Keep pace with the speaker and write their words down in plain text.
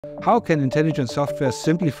How can intelligent software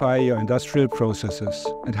simplify your industrial processes?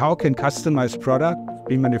 And how can customized products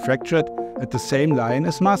be manufactured at the same line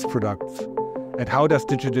as mass products? And how does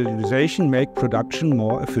digitalization make production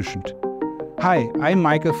more efficient? Hi, I'm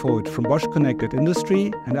Michael Vogt from Bosch Connected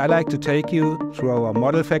Industry, and I'd like to take you through our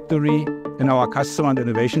model factory in our Customer and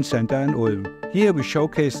Innovation Center in Ulm. Here we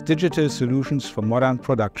showcase digital solutions for modern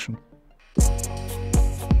production.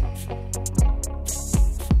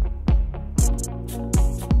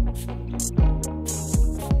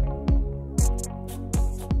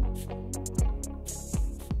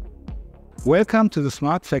 Welcome to the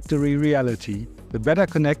Smart Factory reality. The better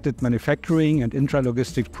connected manufacturing and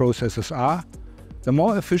intralogistics processes are, the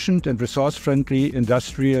more efficient and resource-friendly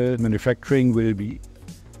industrial manufacturing will be.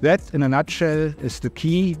 That, in a nutshell, is the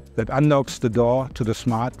key that unlocks the door to the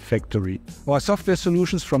smart factory. Our software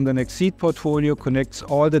solutions from the Nexeed portfolio connects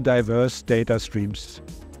all the diverse data streams.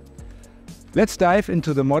 Let's dive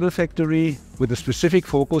into the model factory with a specific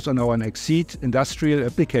focus on our Nexeed industrial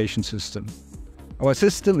application system. Our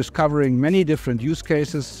system is covering many different use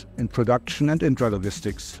cases in production and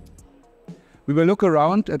intralogistics. We will look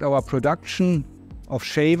around at our production of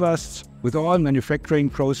shavers with all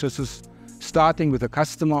manufacturing processes, starting with a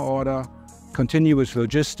customer order, continuous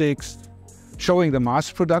logistics, showing the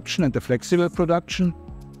mass production and the flexible production,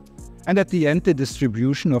 and at the end the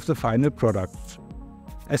distribution of the final products.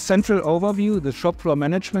 As central overview, the shop floor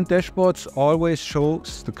management dashboards always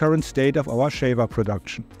shows the current state of our shaver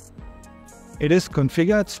production. It is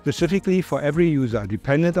configured specifically for every user,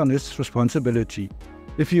 dependent on its responsibility.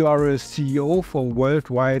 If you are a CEO for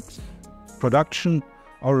worldwide production,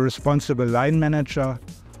 or a responsible line manager,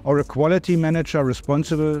 or a quality manager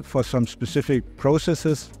responsible for some specific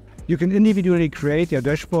processes, you can individually create your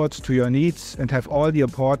dashboards to your needs and have all the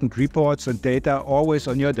important reports and data always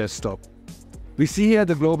on your desktop. We see here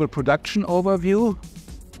the global production overview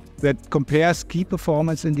that compares key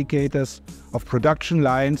performance indicators of production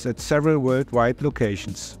lines at several worldwide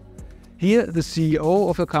locations. Here, the CEO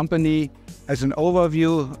of a company has an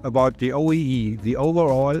overview about the OEE, the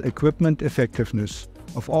overall equipment effectiveness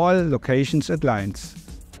of all locations and lines.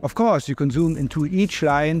 Of course, you can zoom into each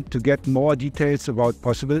line to get more details about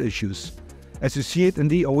possible issues, as you see it in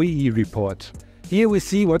the OEE report. Here we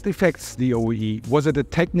see what affects the OEE. Was it a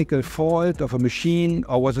technical fault of a machine,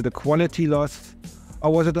 or was it a quality loss?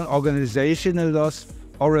 Or was it an organizational loss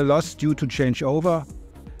or a loss due to changeover?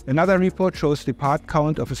 Another report shows the part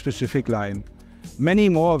count of a specific line. Many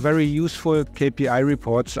more very useful KPI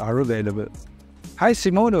reports are available. Hi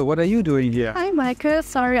Simone, what are you doing here? Hi Michael,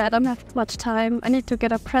 sorry I don't have much time. I need to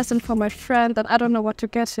get a present for my friend and I don't know what to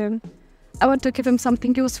get him. I want to give him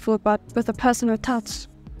something useful but with a personal touch.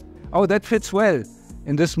 Oh, that fits well.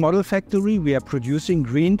 In this model factory we are producing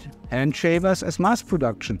green hand shavers as mass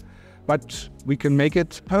production. But we can make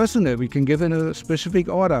it personal, we can give it a specific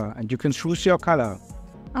order and you can choose your color.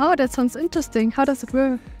 Oh, that sounds interesting. How does it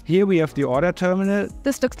work? Here we have the order terminal.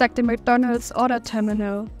 This looks like the McDonald's order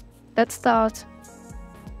terminal. Let's start.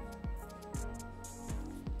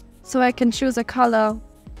 So I can choose a color.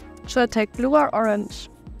 Should I take blue or orange?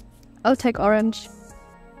 I'll take orange.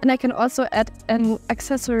 And I can also add an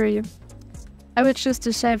accessory. I will choose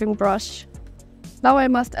the shaving brush. Now I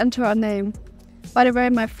must enter a name. By the way,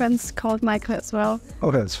 my friend's called Michael as well.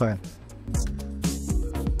 Oh, that's fine.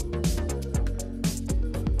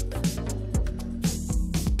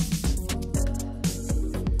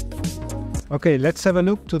 Okay, let's have a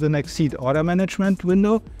look to the Nexeed order management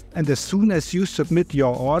window. And as soon as you submit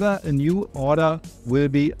your order, a new order will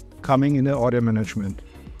be coming in the order management.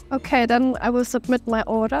 Okay, then I will submit my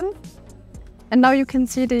order. And now you can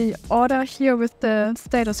see the order here with the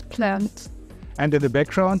status planned. And in the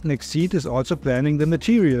background, Nexeed is also planning the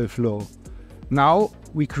material flow. Now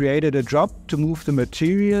we created a job to move the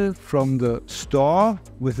material from the store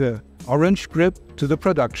with the orange grip to the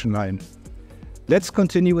production line. Let's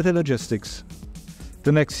continue with the logistics.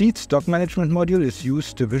 The Nexeed stock management module is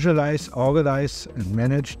used to visualize, organize and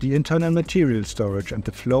manage the internal material storage and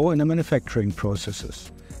the flow in the manufacturing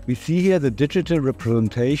processes. We see here the digital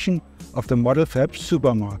representation of the model fab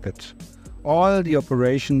supermarket. All the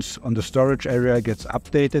operations on the storage area gets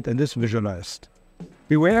updated and is visualized.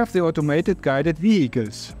 Beware of the automated guided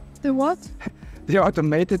vehicles. The what? The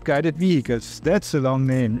automated guided vehicles. That's a long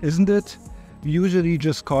name, isn't it? We usually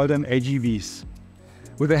just call them AGVs.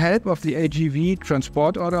 With the help of the AGV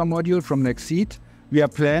transport order module from Nexeed, we are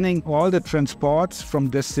planning all the transports from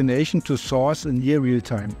destination to source in near real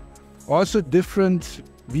time. Also, different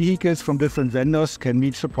vehicles from different vendors can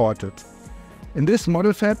be supported. In this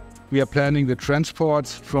model fab, we are planning the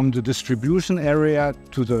transports from the distribution area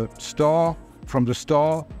to the store, from the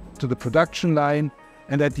store to the production line,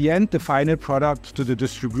 and at the end the final product to the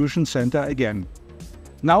distribution center again.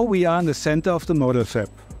 Now we are in the center of the model fab,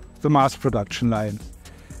 the mass production line.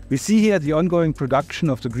 We see here the ongoing production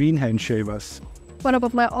of the green hand shavers. What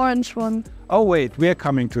about my orange one? Oh wait, we are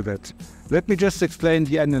coming to that. Let me just explain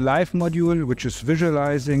the N-Alive module, which is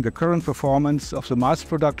visualizing the current performance of the mass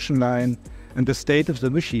production line and the state of the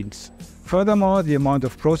machines. Furthermore, the amount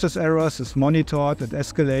of process errors is monitored and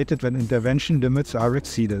escalated when intervention limits are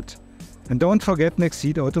exceeded. And don't forget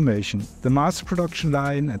Nexeed automation. The mass production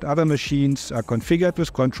line and other machines are configured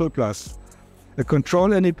with Control+, a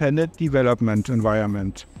control-independent development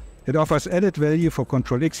environment. It offers added value for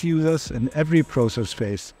Control X users in every process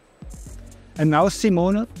phase. And now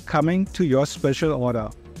Simone, coming to your special order.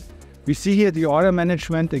 We see here the order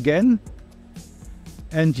management again,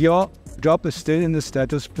 and your job is still in the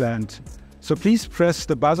status planned. So please press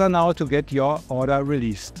the buzzer now to get your order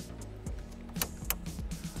released.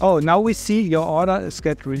 Oh, now we see your order is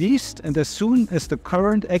get released, and as soon as the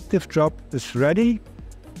current active job is ready,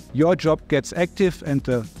 your job gets active and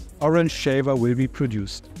the orange shaver will be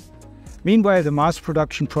produced. Meanwhile, the mass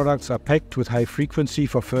production products are packed with high frequency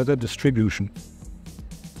for further distribution.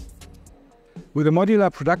 With a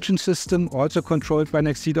modular production system, also controlled by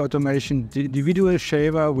Nexeed automation, the individual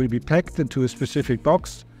shaver will be packed into a specific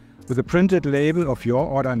box with a printed label of your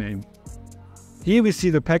order name. Here we see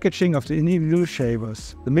the packaging of the individual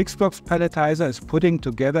shavers. The Mixbox palletizer is putting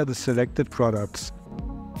together the selected products.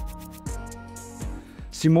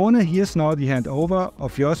 Simone, here's now the handover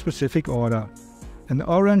of your specific order. An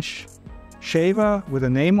orange shaver with a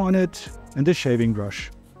name on it and a shaving brush.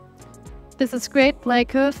 This is great,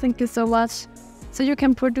 Michael. Thank you so much. So you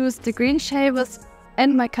can produce the green shavers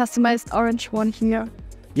and my customized orange one here.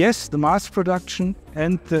 Yes, the mass production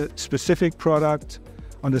and the specific product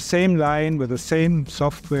on the same line with the same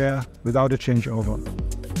software without a changeover.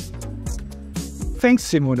 Thanks,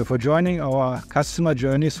 Simone, for joining our customer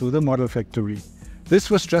journey through the Model Factory. This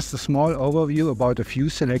was just a small overview about a few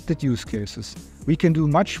selected use cases. We can do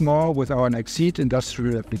much more with our Nexeed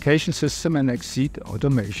industrial application system and Nexeed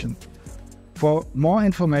automation. For more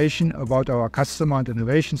information about our Customer and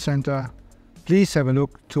Innovation Center, please have a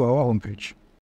look to our homepage.